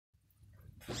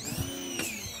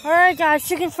Alright guys,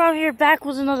 Chicken Farm here, back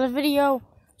with another video.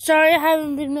 Sorry I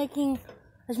haven't been making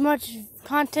as much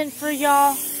content for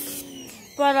y'all.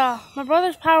 But my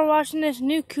brother's power washing this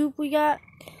new coop we got.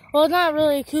 Well, it's not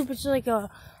really a coop, it's like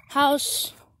a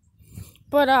house.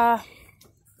 But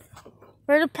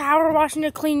we're power washing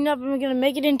it, cleaning up, and we're gonna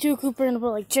make it into a coop. We're gonna put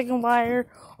like chicken wire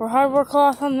or hardware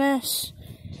cloth on this.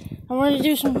 And we're gonna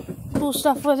do some cool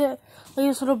stuff with it. Like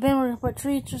this little bin, we're gonna put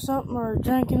treats or something, or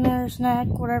drink in there, snack,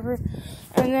 whatever.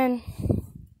 And then,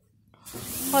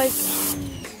 like, the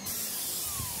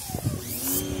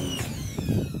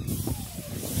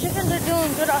chickens are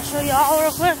doing good. I'll show y'all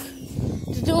real quick.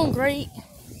 They're doing great.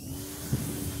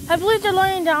 I believe they're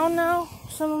laying down now.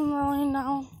 Some of them are laying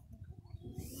down.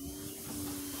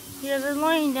 Yeah, they're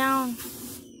laying down.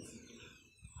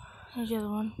 There's the other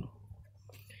one.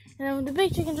 And then the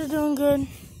big chickens are doing good.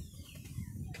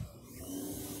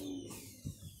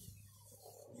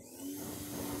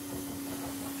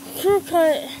 Crew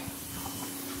cut.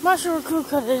 I'm not sure what crew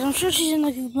cut is. I'm sure she's in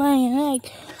the coop laying an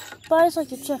egg. But I just like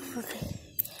to check for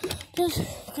just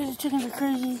because the chickens are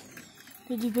crazy.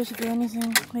 They do basically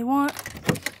anything they want.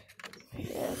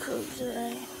 Yeah, crew's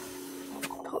today.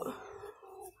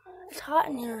 It's hot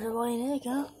in here to lay an egg,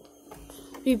 huh?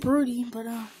 Be broody, but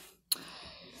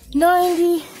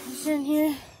 90 is in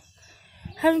here.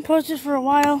 Haven't posted for a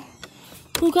while.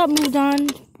 Who got moved on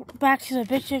back to the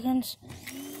big chickens?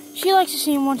 She likes to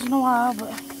see him once in a while,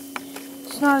 but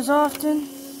it's not as often.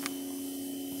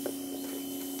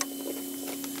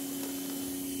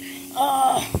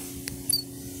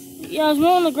 Yeah, I was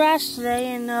mowing the grass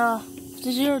today, and it's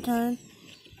a zero turn.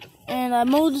 And I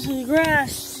mowed the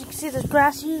grass. You can see this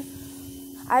grass here.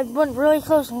 I went really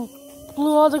close and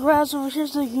blew all the grass over here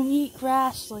so you can eat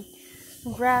grass, like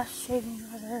some grass shavings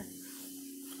over there.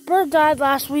 Bird died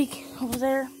last week over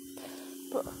there,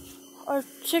 but our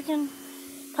chicken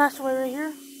passed away right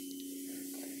here.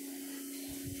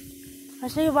 I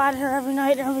say goodbye to her every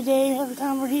night, every day, every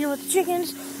time we're here with the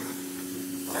chickens.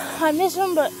 I miss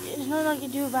them, but there's nothing I can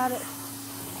do about it.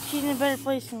 She's in a better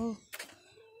place than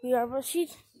we are, but she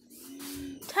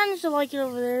tends to like it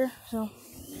over there. So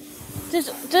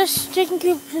this chicken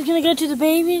coop is gonna go to the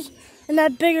babies, and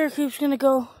that bigger coop's gonna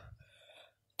go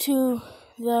to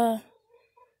the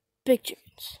big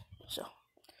chickens. So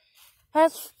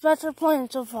that's our plan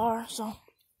so far. So I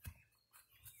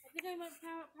think I might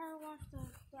power wash the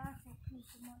grass.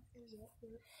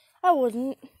 I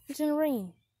wouldn't. It's in the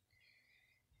rain.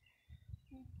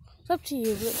 It's up to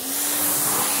you.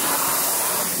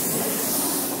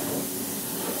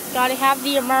 Gotta have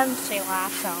the emergency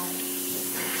lash on.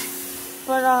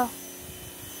 But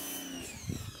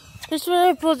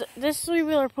this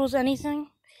three-wheeler pulls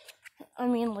anything. I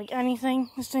mean, like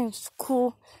anything. This thing's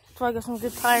cool. So I got some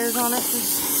good tires on it.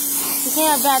 You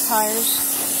can't have bad tires.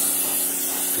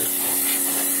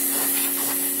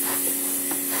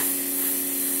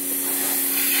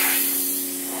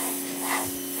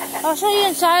 I'll show you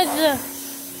inside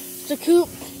the coop.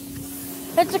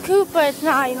 It's a coop, but it's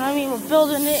not. You know what I mean? We're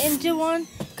building it into one.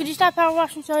 Could you stop power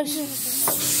washing so I see?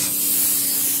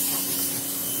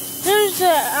 There's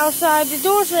the outside. The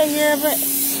door's right here, but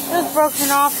it's broken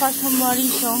off by somebody,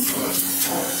 so.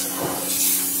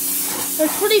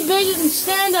 It's pretty big. You can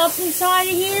stand up inside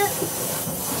of here.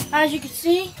 As you can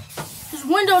see. There's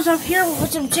windows up here. We'll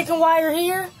put some chicken wire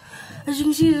here. As you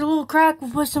can see, there's a little crack.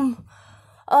 We'll put some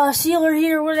sealer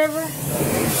here or whatever.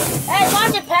 Hey,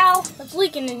 watch it, pal. It's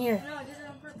leaking in here. No, I did it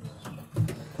on purpose.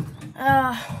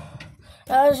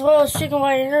 As well as chicken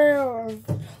wire here or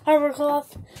hardware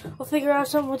cloth. We'll figure out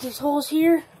something with these holes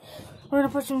here. We're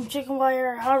gonna put some chicken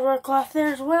wire hardware cloth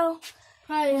there as well.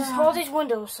 There's all these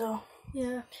windows, so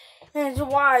yeah. And it's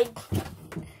wide.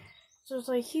 So it's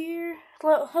like here.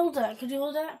 Hold that. Could you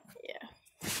hold that? Yeah.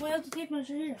 We have the tape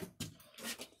measure here.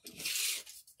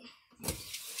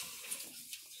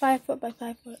 5 foot by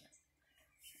 5 foot.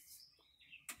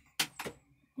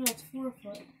 No, it's 4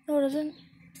 foot. No, it isn't.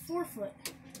 It's 4 foot.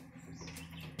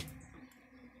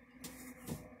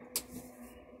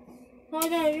 Oh,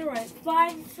 no, you're right.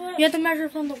 5 foot. You have to measure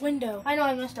from the window. I know,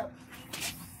 I messed up.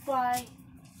 5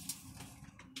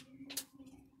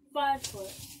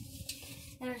 foot.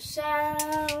 And it's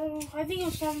I think it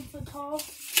was 7 foot tall.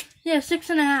 Yeah,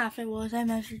 6.5 it was. I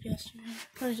measured yesterday.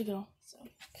 Where's it go? So.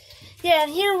 Yeah,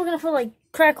 and here we're gonna put like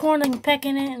crack corn and peck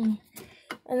in it, and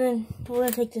then we're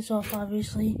gonna take this off,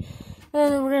 obviously.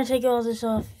 And then we're gonna take all this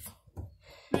off.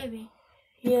 Maybe.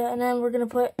 Yeah, and then we're gonna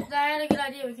put. I had a good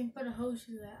idea. We can put a hose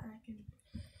through that, and I can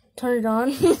turn it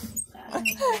on.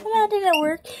 That didn't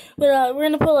work. But we're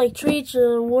gonna put like treats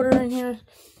or water in here.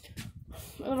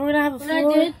 We're gonna have a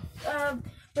floor.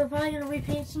 We're probably gonna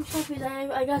repaint some stuff because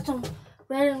I got some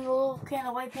red and a little can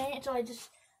of white paint, so I just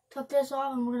took this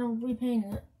off and we're gonna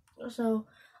repaint it. So,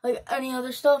 like any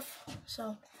other stuff.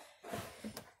 So,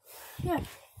 yeah.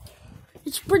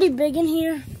 It's pretty big in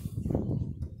here.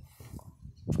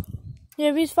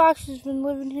 Yeah, these foxes have been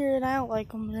living here and I don't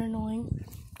like them. They're annoying.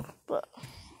 But,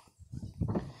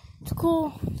 it's a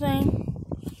cool thing.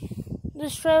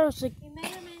 This trailer's like... We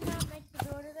may or may not make the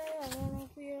door today. I don't know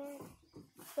if we are.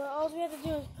 But all we have to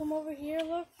do is come over here,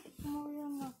 look. Come over here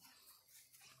and look.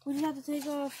 We just have to take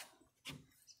off...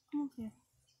 Come up here.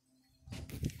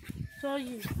 It's all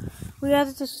you. We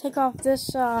have to just take off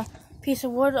this piece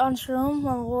of wood on Shroom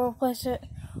and we'll replace it.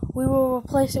 We will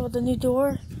replace it with a new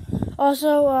door.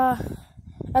 Also,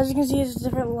 as you can see, it's a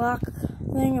different lock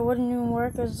thing. It wouldn't even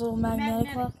work. It's a little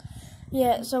magnetic lock.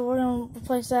 Yeah, so we're going to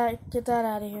replace that, get that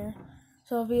out of here.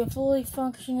 So it'll be a fully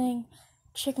functioning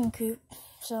chicken coop.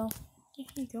 So, here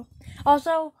you go.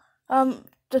 Also,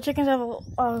 the chickens have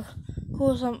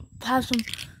some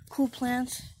cool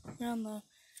plants around the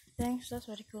thing, so that's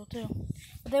pretty cool too.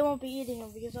 But they won't be eating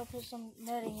them because I'll put some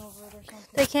netting over it or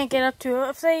something. They can't get up to it.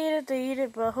 If they eat it, they eat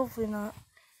it, but hopefully not.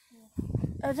 Yeah.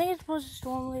 I think it's supposed to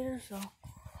storm later, so.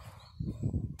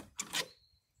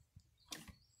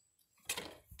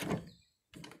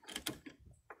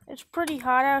 It's pretty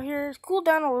hot out here. It's cooled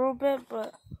down a little bit,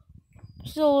 but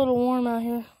still a little warm out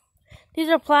here. These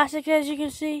are plastic, as you can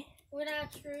see.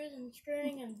 Without screws and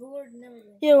string and board and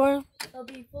everything. Yeah, they'll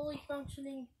be fully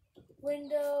functioning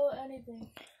window,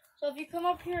 anything. So if you come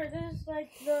up here, this is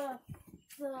like the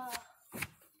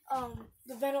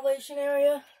ventilation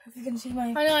area. If you can see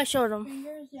my... I know I showed them.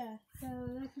 Fingers, yeah. So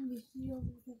that can be sealed.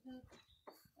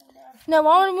 Now, I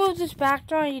want to move this back,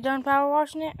 John. Are you done power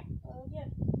washing it? Yeah.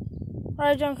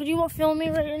 Alright, John, could you film me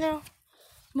right now?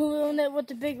 Moving it with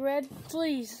the big red,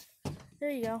 please.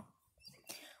 There you go.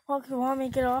 Well, you want me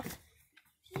to get off?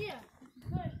 Yeah,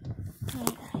 good.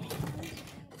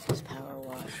 This is power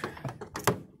wash.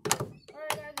 Alright,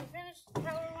 guys, we finished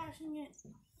power washing it.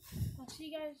 I'll see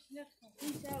you guys next time.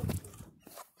 Peace out.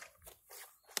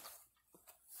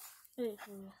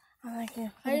 Thank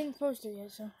you. I didn't post it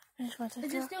yet, so. Is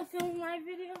it still filming my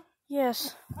video?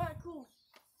 Yes. Alright, cool.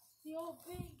 The old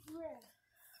big red.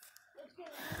 Let's get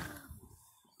it.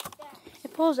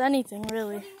 It pulls anything,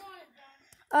 really. What do you want it,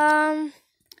 John?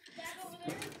 Back over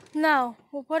there? No.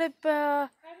 We'll put it,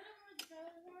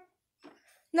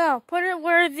 no, put it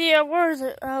where the, where is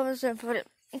it? I was going to put it.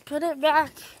 Put it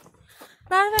back.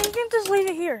 No, you can just leave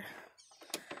it here.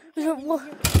 Yeah,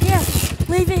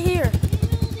 leave it here.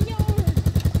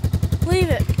 Leave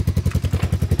it.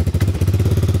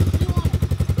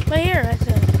 Right here, I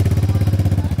said.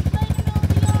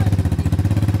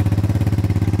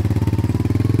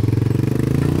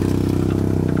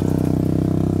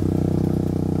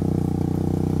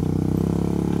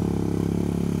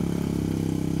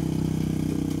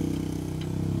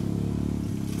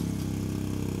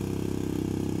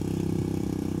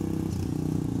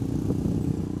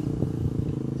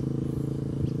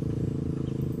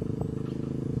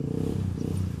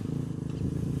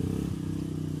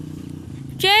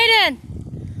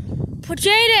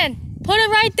 Jaden, put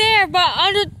it right there, but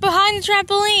behind the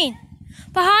trampoline.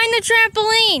 Behind the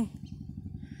trampoline.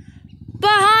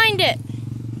 Behind it.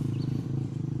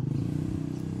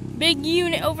 Big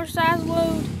unit, oversized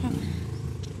load.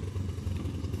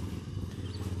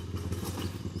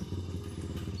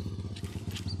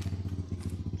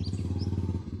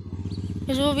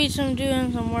 Because we'll be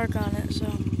doing some work on it, so.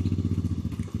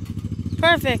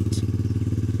 Perfect.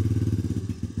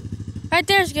 Right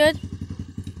there's good.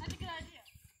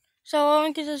 So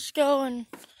we can just go and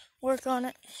work on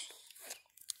it.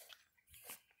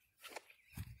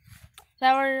 Is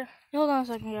that where? Hold on a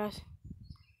second, guys.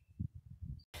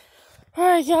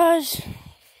 Alright, guys.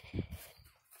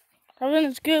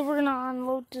 Everything's good. We're gonna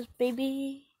unload this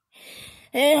baby.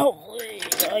 And hopefully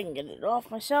I can get it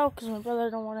off myself because my brother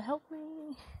don't want to help me.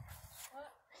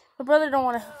 What? My brother don't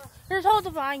want to. Just hold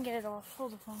the phone. I can get it off.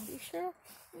 Hold the phone. You sure?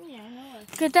 Yeah, I know.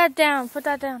 Get that down. Put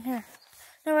that down here.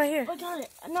 No, right here. I got it.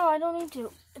 No, I don't need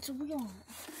to. It's a wheel on it.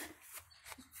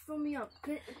 Fill me up.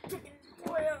 Get it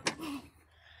way up.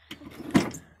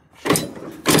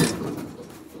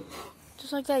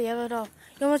 Just like that, you have it off.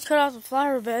 You almost cut off the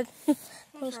flower bed.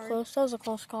 That was close. That was a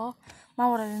close call.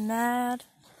 Mom would have been mad.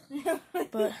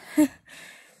 But,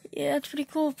 yeah, it's pretty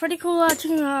cool. Pretty cool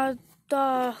watching the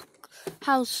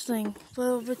house thing.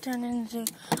 Will be turned into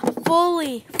a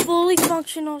fully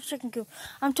functional chicken coop.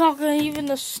 I'm talking even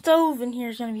the stove in here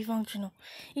is going to be functional.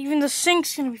 Even the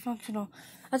sink's going to be functional.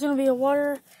 That's going to be a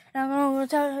water. And I'm going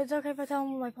to tell you, it's okay if I tell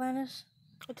them what my plan is?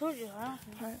 I told you that.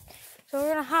 Alright. So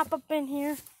we're going to hop up in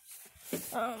here.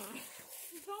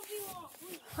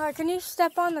 Alright, can you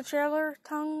step on the trailer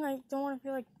tongue? I don't want to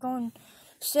feel like going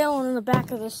sailing in the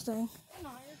back of this thing.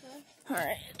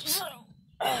 Alright,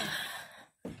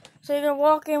 so you're gonna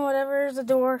walk in, whatever is the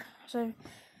door. So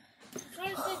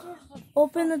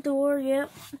open the door,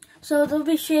 yep. So there'll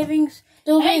be shavings.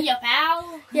 Hey, you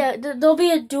pal. Yeah, there'll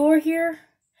be a door here.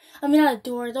 I mean, not a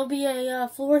door. There'll be a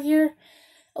floor here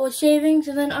with shavings,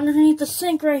 and then underneath the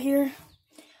sink right here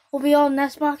will be all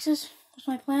nest boxes. That's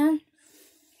my plan.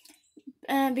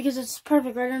 And because it's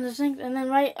perfect right under the sink, and then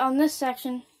right on this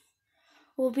section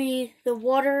will be the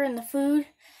water and the food,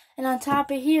 and on top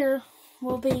of here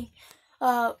will be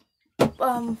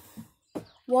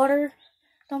water.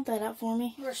 Dump that out for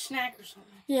me. Or a snack or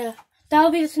something. Yeah,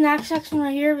 that'll be the snack section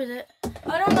right here.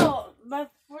 I don't know,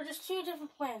 but we're just two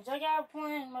different plans. I got a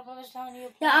plan. My brother's telling you a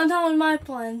plan. Yeah, I'm telling my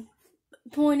plan.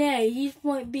 Point A, he's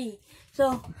point B.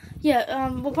 So yeah,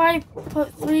 we'll probably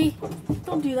put 3.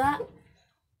 Don't do that.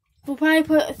 We'll probably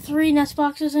put 3 nest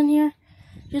boxes in here,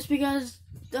 just because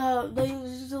they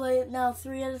usually lay now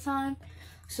 3 at a time.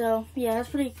 So yeah, that's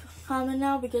pretty common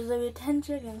now because they have 10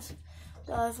 chickens,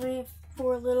 3,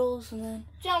 4 littles, and then.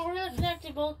 John, we're gonna connect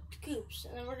to both coops,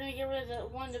 and then we're gonna get rid of the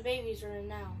one the babies are in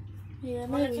now. Yeah,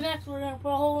 we're gonna connect. We're gonna put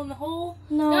a hole in the hole.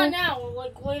 No. Not now.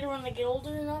 Like later when they get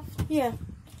older enough. Yeah.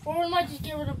 Or we might just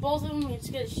get rid of both of them and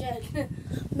just get a shed.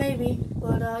 Maybe,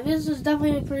 but this is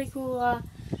definitely a pretty cool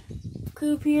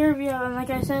coop here. Yeah, and like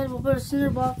I said, we'll put a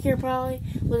cinder block here probably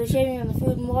with a shaving and the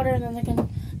food and water, and then they can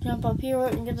jump up here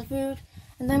and get the food.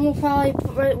 And then we'll probably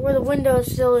put right where the window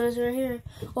still is, right here,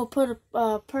 we'll put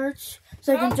a perch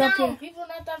so they can jump here. People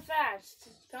not that fast.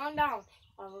 Calm down.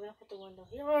 Oh, we're gonna put the window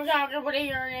here. We're gonna put it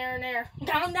here and there and there.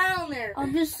 Calm down there.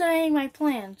 I'm just saying my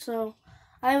plan. So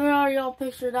I have it already all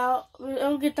pictured out.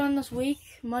 It'll get done this week.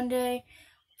 Monday,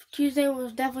 Tuesday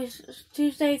was definitely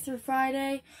Tuesday through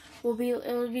Friday. It'll be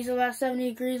about 70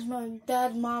 degrees. My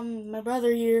dad, mom, my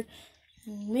brother here,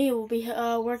 and me will be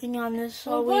working on this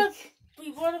all week. We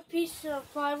bought a piece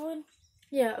of plywood.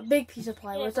 Yeah, a big piece of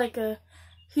plywood. It's like a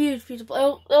huge piece of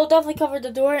plywood. It'll definitely cover the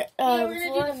door. Yeah,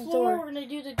 we're gonna do the floor. We're gonna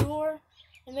do the door,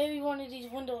 and maybe one of these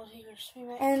windows here. So we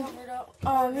might cover it up.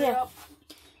 Yeah.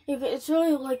 It's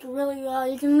really you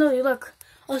can really look.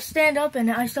 I'll stand up in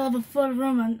it. I still have a foot of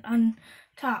room on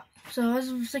top. So this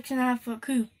is a 6.5 foot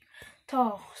coop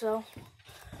tall. So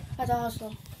that's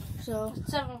awesome. So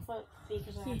 7 foot peak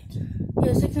is that.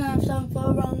 Yeah, 6.5, 7 foot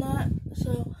around that.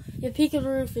 So your peak of the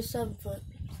roof is 7 foot.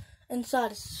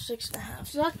 Inside is 6.5.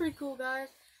 So that's pretty cool, guys.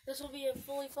 This will be a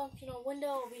fully functional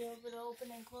window. We'll be able to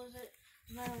open and close it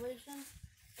in ventilation.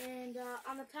 And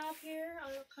on the top here,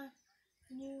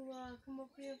 can you come up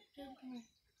here, kid? Come here.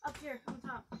 Up here, on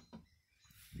top.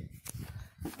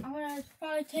 I'm gonna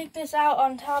probably take this out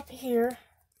on top here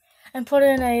and put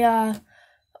in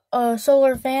a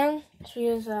solar fan.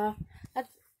 Because that's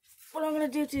what I'm gonna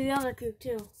do to the other coop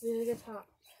too. Because it gets hot.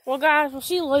 Well, guys, we'll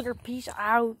see you later. Peace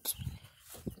out.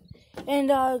 And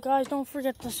guys, don't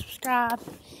forget to subscribe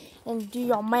and do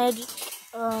your magic.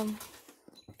 Look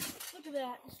at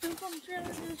that. It's still from the trailer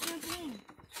to the champagne.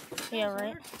 Yeah,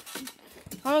 right.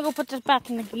 I'm gonna go put this back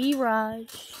in the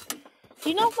garage. Do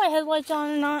you know if my headlight's on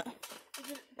or not?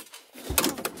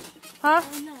 Huh?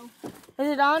 No.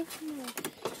 Is it on? No.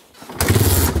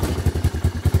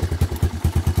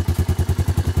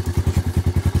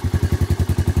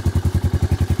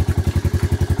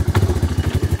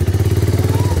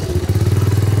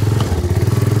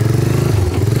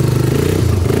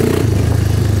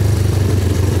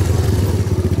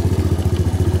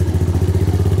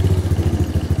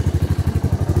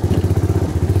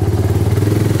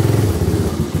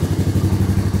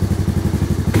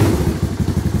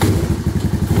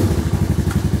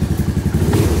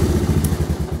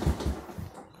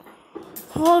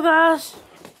 Well, guys,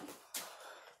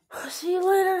 see you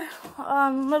later.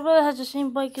 My brother has the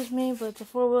same bike as me, but it's a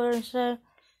 4-wheeler instead.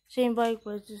 Same bike,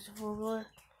 but it's just a 4-wheeler.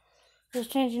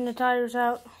 Just changing the tires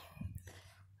out.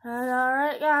 And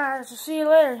alright, guys, I'll see you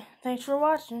later. Thanks for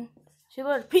watching. See you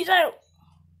later. Peace out.